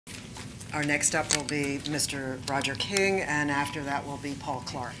Our next up will be Mr. Roger King, and after that will be Paul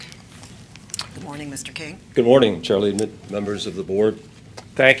Clark. Good morning, Mr. King. Good morning, Chair Liebman, members of the board.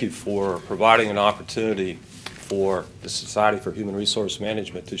 Thank you for providing an opportunity for the Society for Human Resource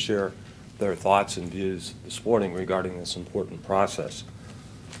Management to share their thoughts and views this morning regarding this important process.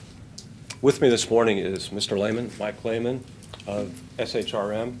 With me this morning is Mr. Lehman, Mike Lehman of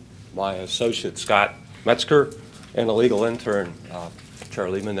SHRM, my associate Scott Metzger, and a legal intern, Chair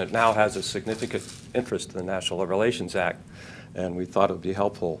Liebman, that now has a significant interest in the National Labor Relations Act, and we thought it would be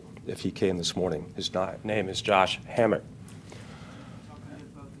helpful if he came this morning. His name is Josh Hammett.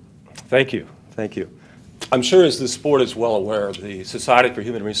 Thank you. Thank you. I'm sure as this board is well aware, the Society for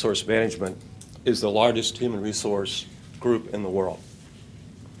Human Resource Management is the largest human resource group in the world.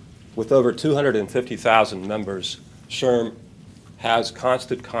 With over 250,000 members, SHRM has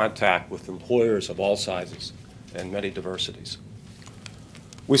constant contact with employers of all sizes and many diversities.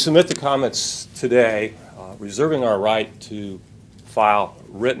 We submit the comments today, reserving our right to file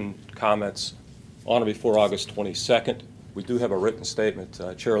written comments on or before August 22nd. We do have a written statement,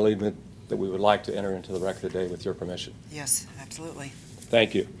 Chair Liebman, that we would like to enter into the record today with your permission. Yes, absolutely.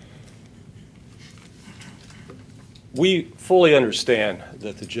 Thank you. We fully understand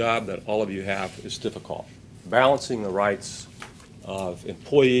that the job that all of you have is difficult. Balancing the rights of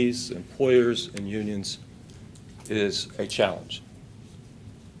employees, employers, and unions is a challenge.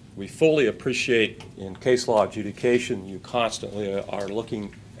 We fully appreciate in case law adjudication you constantly are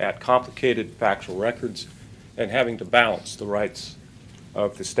looking at complicated factual records and having to balance the rights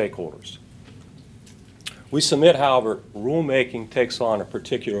of the stakeholders. We submit, however, rulemaking takes on a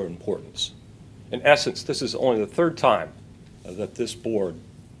particular importance. In essence, this is only the third time that this board,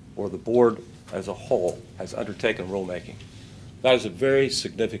 or the board as a whole, has undertaken rulemaking. That is a very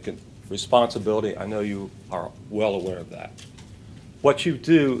significant responsibility. I know you are well aware of that. What you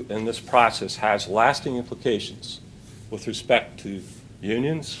do in this process has lasting implications with respect to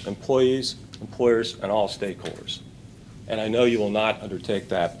unions, employees, employers, and all stakeholders. And I know you will not undertake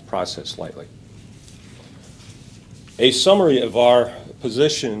that process lightly. A summary of our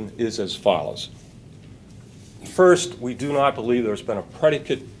position is as follows. First, we do not believe there's been a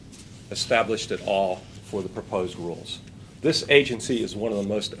predicate established at all for the proposed rules. This agency is one of the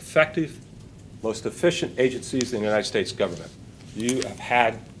most effective, most efficient agencies in the United States government. You have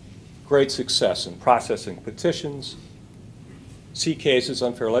had great success in processing petitions, C cases,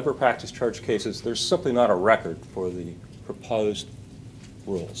 unfair labor practice charge cases. There's simply not a record for the proposed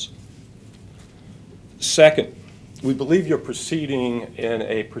rules. Second, we believe you're proceeding in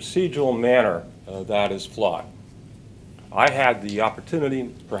a procedural manner that is flawed. I had the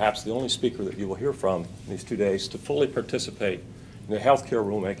opportunity, perhaps the only speaker that you will hear from in these 2 days, to fully participate in the healthcare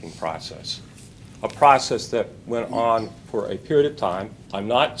rulemaking process, a process that went on for a period of time. I'm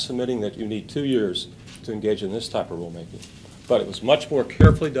not submitting that you need 2 years to engage in this type of rulemaking, but it was much more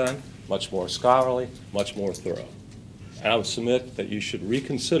carefully done, much more scholarly, much more thorough. And I would submit that you should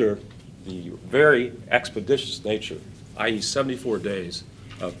reconsider the very expeditious nature, i.e. 74 days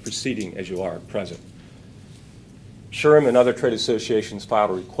of proceeding as you are at present. SHRM and other trade associations filed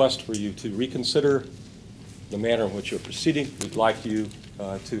a request for you to reconsider the manner in which you're proceeding. We'd like you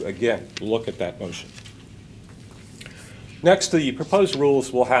to, again, look at that motion. Next, the proposed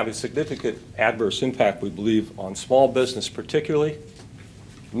rules will have a significant adverse impact, we believe, on small business particularly.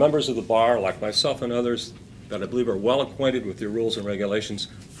 Members of the bar, like myself and others, that I believe are well acquainted with your rules and regulations,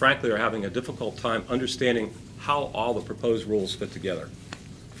 frankly are having a difficult time understanding how all the proposed rules fit together.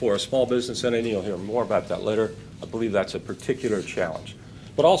 For a small business entity, you'll hear more about that later, I believe that's a particular challenge.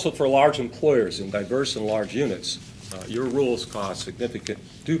 But also for large employers in diverse and large units, your rules cause significant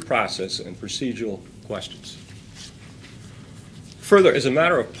due process and procedural questions. Further, as a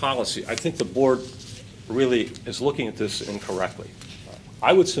matter of policy, I think the board really is looking at this incorrectly.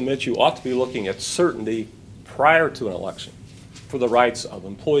 I would submit you ought to be looking at certainty prior to an election for the rights of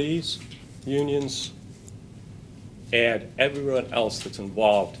employees, unions, and everyone else that's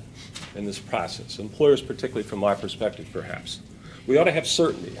involved in this process, employers particularly from my perspective perhaps. We ought to have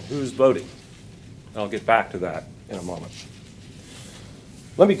certainty in who's voting. I'll get back to that in a moment.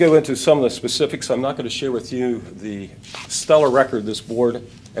 Let me go into some of the specifics. I'm not going to share with you the stellar record this board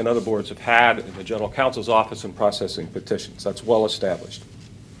and other boards have had in the General Counsel's office in processing petitions. That's well established.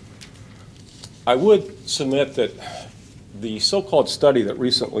 I would submit that the so-called study that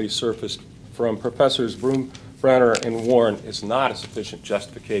recently surfaced from Professors Broom, Brenner, and Warren is not a sufficient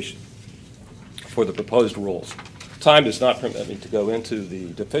justification for the proposed rules. Time does not permit me to go into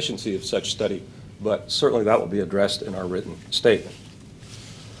the deficiency of such study, but certainly that will be addressed in our written statement.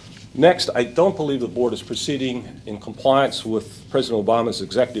 Next, I don't believe the board is proceeding in compliance with President Obama's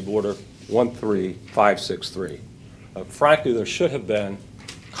executive order 13563. Frankly, there should have been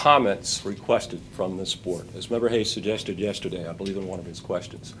comments requested from this board, as Member Hayes suggested yesterday, I believe in one of his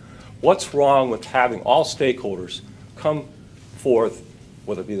questions. What's wrong with having all stakeholders come forth,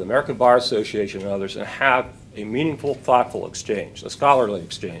 whether it be the American Bar Association and others, and have a meaningful, thoughtful exchange, a scholarly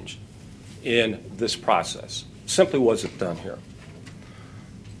exchange in this process? Simply wasn't done here.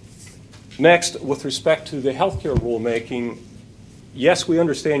 Next, with respect to the healthcare rulemaking, yes, we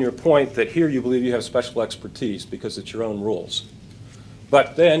understand your point that here you believe you have special expertise because it's your own rules.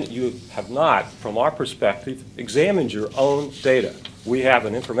 But then you have not, from our perspective, examined your own data. We have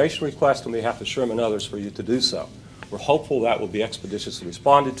an information request and we have to Sherman others for you to do so. We're hopeful that will be expeditiously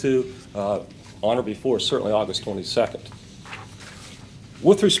responded to on or before certainly August 22nd.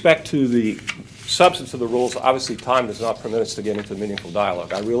 With respect to the substance of the rules, obviously time does not permit us to get into meaningful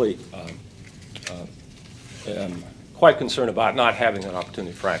dialogue. I really am quite concerned about not having that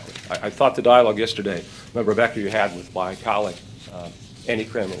opportunity, frankly. I thought the dialogue yesterday, Member Becker, you had with my colleague, Andy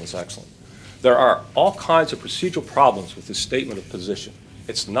Kramer, was excellent. There are all kinds of procedural problems with this statement of position.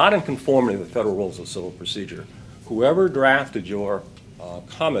 It's not in conformity with the Federal Rules of Civil Procedure. Whoever drafted your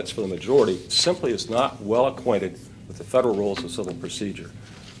comments for the majority simply is not well acquainted with the Federal Rules of Civil Procedure.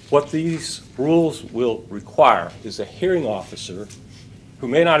 What these rules will require is a hearing officer, who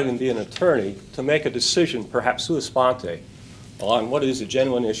may not even be an attorney, to make a decision, perhaps sua sponte, on what is a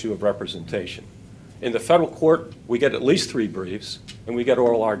genuine issue of representation. In the federal court, we get at least 3 briefs, and we get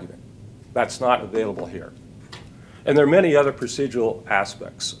oral argument. That's not available here. And there are many other procedural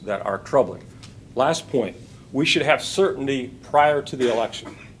aspects that are troubling. Last point, we should have certainty prior to the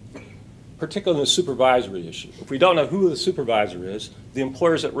election, particularly in the supervisory issue. If we don't know who the supervisor is, the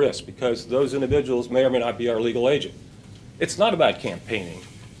employer's at risk because those individuals may or may not be our legal agent. It's not about campaigning.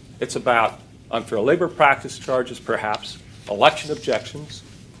 It's about unfair labor practice charges, perhaps, election objections,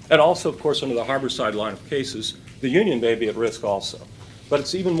 and also, of course, under the Harborside line of cases, the union may be at risk also. But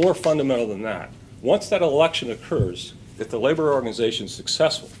it's even more fundamental than that. Once that election occurs, if the labor organization is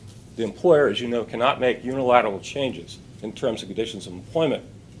successful, the employer, as you know, cannot make unilateral changes in terms of conditions of employment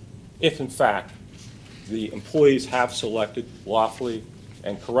if, in fact, the employees have selected lawfully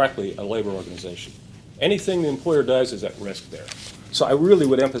and correctly a labor organization. Anything the employer does is at risk there. So I really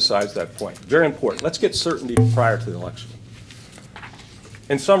would emphasize that point. Very important. Let's get certainty prior to the election.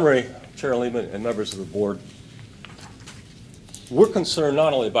 In summary, Chair Lehman and members of the board, we're concerned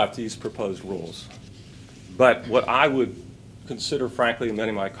not only about these proposed rules, but what I would consider, frankly, and many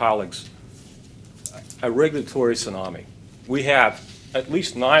of my colleagues, a regulatory tsunami. We have at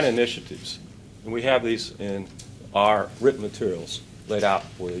least 9 initiatives, and we have these in our written materials laid out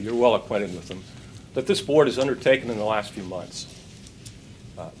for you. You're well acquainted with them, that this board has undertaken in the last few months.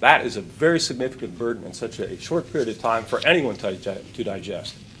 That is a very significant burden in such a short period of time for anyone to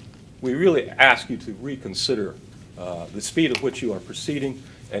digest. We really ask you to reconsider the speed at which you are proceeding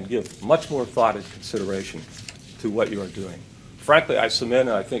and give much more thought and consideration to what you are doing. Frankly, I submit, and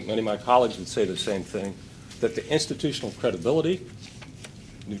I think many of my colleagues would say the same thing, that the institutional credibility,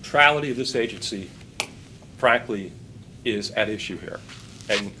 neutrality of this agency, frankly, is at issue here.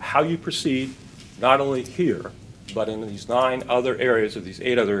 And how you proceed, not only here, but in these 9 other areas, or these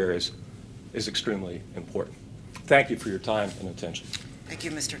 8 other areas, is extremely important. Thank you for your time and attention. Thank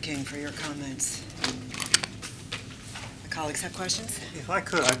you, Mr. King, for your comments. My colleagues have questions? If I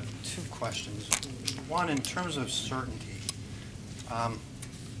could, I have 2 questions. One, in terms of certainty,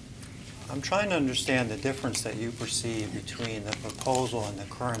 I'm trying to understand the difference that you perceive between the proposal and the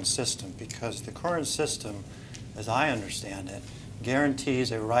current system, because the current system, as I understand it,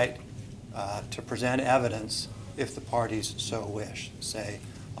 guarantees a right to present evidence if the parties so wish, say,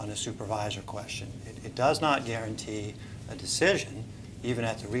 on a supervisor question. It does not guarantee a decision, even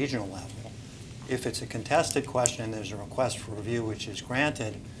at the regional level. If it's a contested question and there's a request for review which is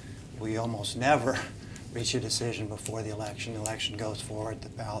granted, we almost never reach a decision before the election goes forward, the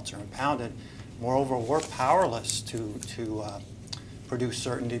ballots are impounded. Moreover, we're powerless to produce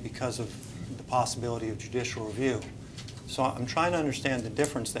certainty because of the possibility of judicial review. So I'm trying to understand the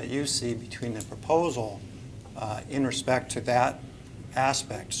difference that you see between the proposal in respect to that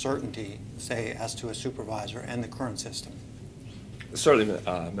aspect, certainty, say, as to a supervisor, and the current system. Certainly,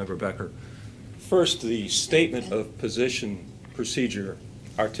 Member Becker. First, the statement of position procedure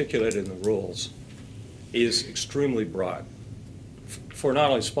articulated in the rules is extremely broad for not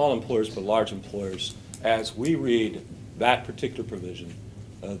only small employers but large employers. As we read that particular provision,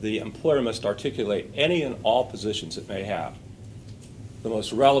 the employer must articulate any and all positions it may have. The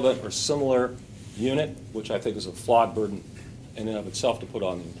most relevant or similar unit, which I think is a flawed burden in and of itself to put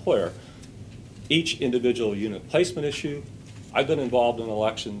on the employer. Each individual unit placement issue. I've been involved in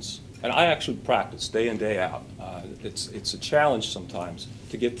elections and I actually practice day in, day out. It's a challenge sometimes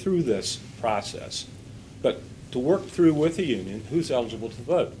to get through this process, but to work through with the union who's eligible to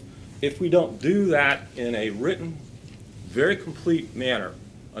vote. If we don't do that in a written, very complete manner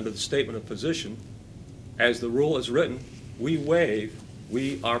under the statement of position, as the rule is written,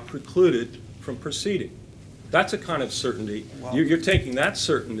 we are precluded from proceeding. That's a kind of certainty. Well, You're taking that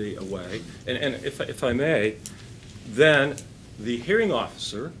certainty away, and if I may, then the hearing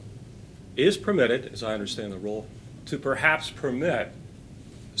officer is permitted, as I understand the rule, to perhaps permit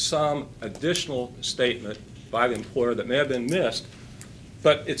some additional statement by the employer that may have been missed,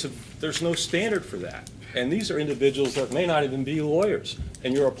 but there's no standard for that. And these are individuals that may not even be lawyers,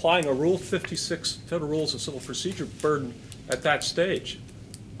 and you're applying a Rule 56 Federal Rules of Civil Procedure burden at that stage.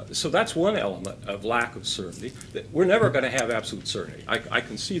 So that's one element of lack of certainty. We're never going to have absolute certainty. I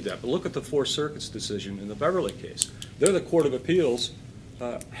concede that. But look at the Fourth Circuit's decision in the Beverly case. There, the Court of Appeals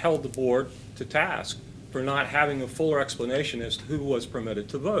held the board to task for not having a fuller explanation as to who was permitted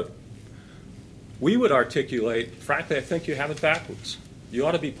to vote. We would articulate, frankly, I think you have it backwards. You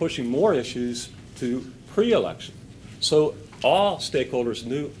ought to be pushing more issues to pre-election. So all stakeholders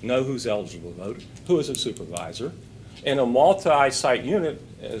know who's eligible to vote, who is a supervisor. And a multi-site unit,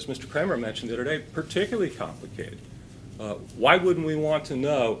 as Mr. Kramer mentioned the other day, particularly complicated. Why wouldn't we want to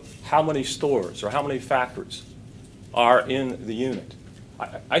know how many stores or how many factories are in the unit?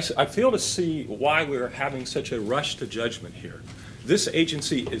 I fail to see why we're having such a rush to judgment here. This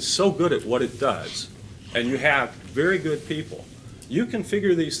agency is so good at what it does, and you have very good people. You can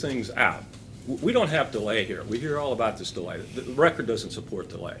figure these things out. We don't have delay here. We hear all about this delay. The record doesn't support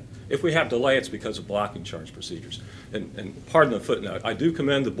delay. If we have delay, it's because of blocking charge procedures. And pardon the footnote, I do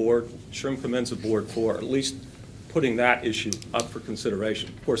commend the board, Sherm commends the board for at least putting that issue up for consideration.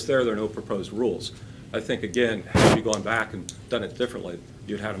 Of course, there are no proposed rules. I think, again, had you gone back and done it differently,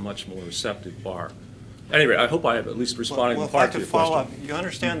 you'd have a much more receptive bar. Anyway, I hope I have at least responded in part to your question. Well, if I could follow up, you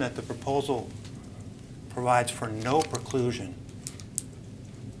understand that the proposal provides for no preclusion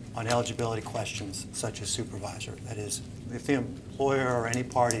on eligibility questions such as supervisor. That is, if the employer or any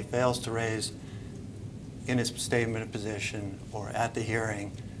party fails to raise in its statement of position or at the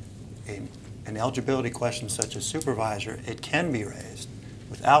hearing an eligibility question such as supervisor, it can be raised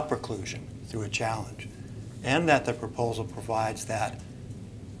without preclusion through a challenge, and that the proposal provides that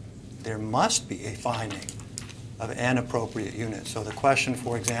there must be a finding of an appropriate unit. So the question,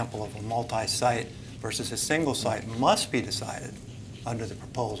 for example, of a multi-site versus a single site must be decided under the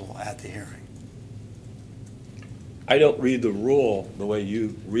proposal at the hearing. I don't read the rule the way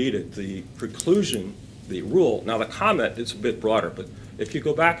you read it. The preclusion, the rule, now the comment is a bit broader, but if you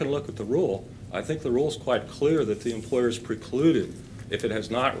go back and look at the rule, I think the rule is quite clear that the employer is precluded if it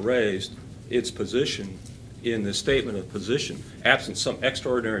has not raised its position in the statement of position, absent some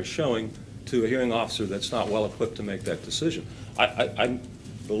extraordinary showing to a hearing officer that's not well equipped to make that decision. I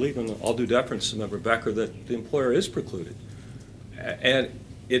believe in all due deference to Member Becker that the employer is precluded. And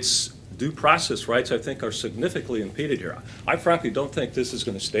its due process rights, I think, are significantly impeded here. I frankly don't think this is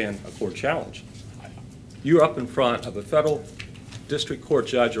going to stand a court challenge. You're up in front of a federal district court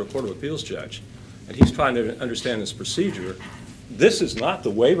judge or a court of appeals judge, and he's trying to understand this procedure. This is not the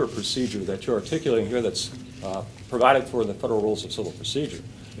waiver procedure that you're articulating here that's provided for in the Federal Rules of Civil Procedure.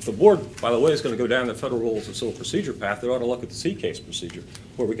 If the board, by the way, is going to go down the Federal Rules of Civil Procedure path, they ought to look at the C case procedure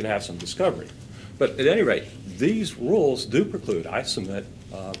where we can have some discovery. But at any rate, these rules do preclude, I submit,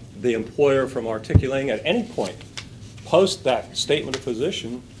 the employer from articulating at any point post that statement of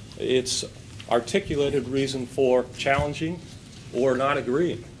position its articulated reason for challenging or not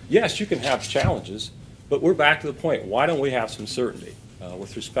agreeing. Yes, you can have challenges, but we're back to the point. Why don't we have some certainty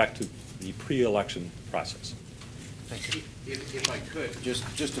with respect to the pre-election process? Thank you. If I could, just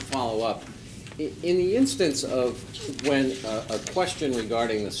to follow up, in the instance of when a question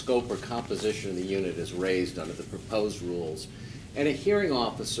regarding the scope or composition of the unit is raised under the proposed rules, and a hearing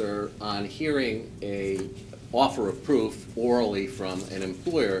officer, on hearing a offer of proof orally from an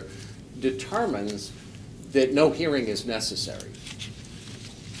employer, determines that no hearing is necessary,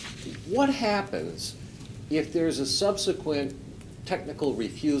 what happens if there's a subsequent technical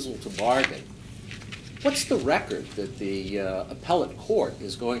refusal to bargain? What's the record that the appellate court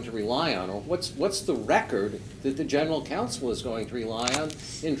is going to rely on, or what's the record that the general counsel is going to rely on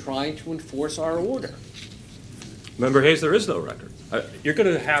in trying to enforce our order? Member Hayes, there is no record. You're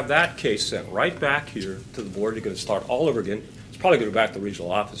going to have that case sent right back here to the board. You're going to start all over again. It's probably going to go back to the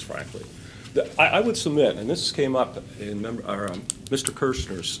regional office, frankly. I would submit, and this came up in Mr.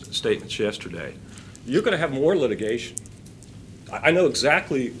 Kirshner's statements yesterday, you're going to have more litigation. I know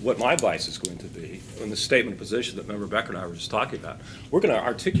exactly what my advice is going to be in the statement of position that Member Becker and I were just talking about. We're going to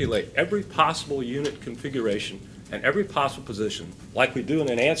articulate every possible unit configuration and every possible position, like we do in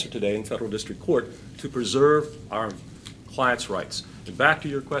an answer today in federal district court, to preserve our clients' rights. And back to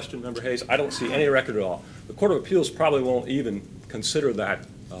your question, Member Hayes, I don't see any record at all. The Court of Appeals probably won't even consider that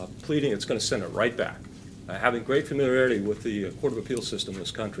pleading. It's going to send it right back. Having great familiarity with the Court of Appeals system in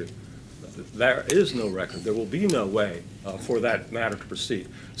this country, there is no record. There will be no way for that matter to proceed.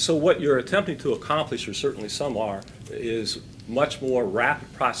 So what you're attempting to accomplish, or certainly some are, is much more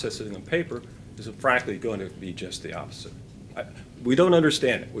rapid processing on paper, is frankly going to be just the opposite. We don't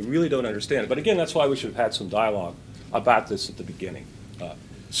understand it. We really don't understand it. But again, that's why we should have had some dialogue about this at the beginning.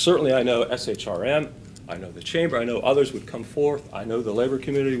 Certainly I know SHRM, I know the Chamber, I know others would come forth, I know the labor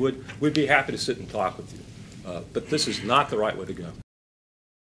community would. We'd be happy to sit and talk with you. But this is not the right way to go.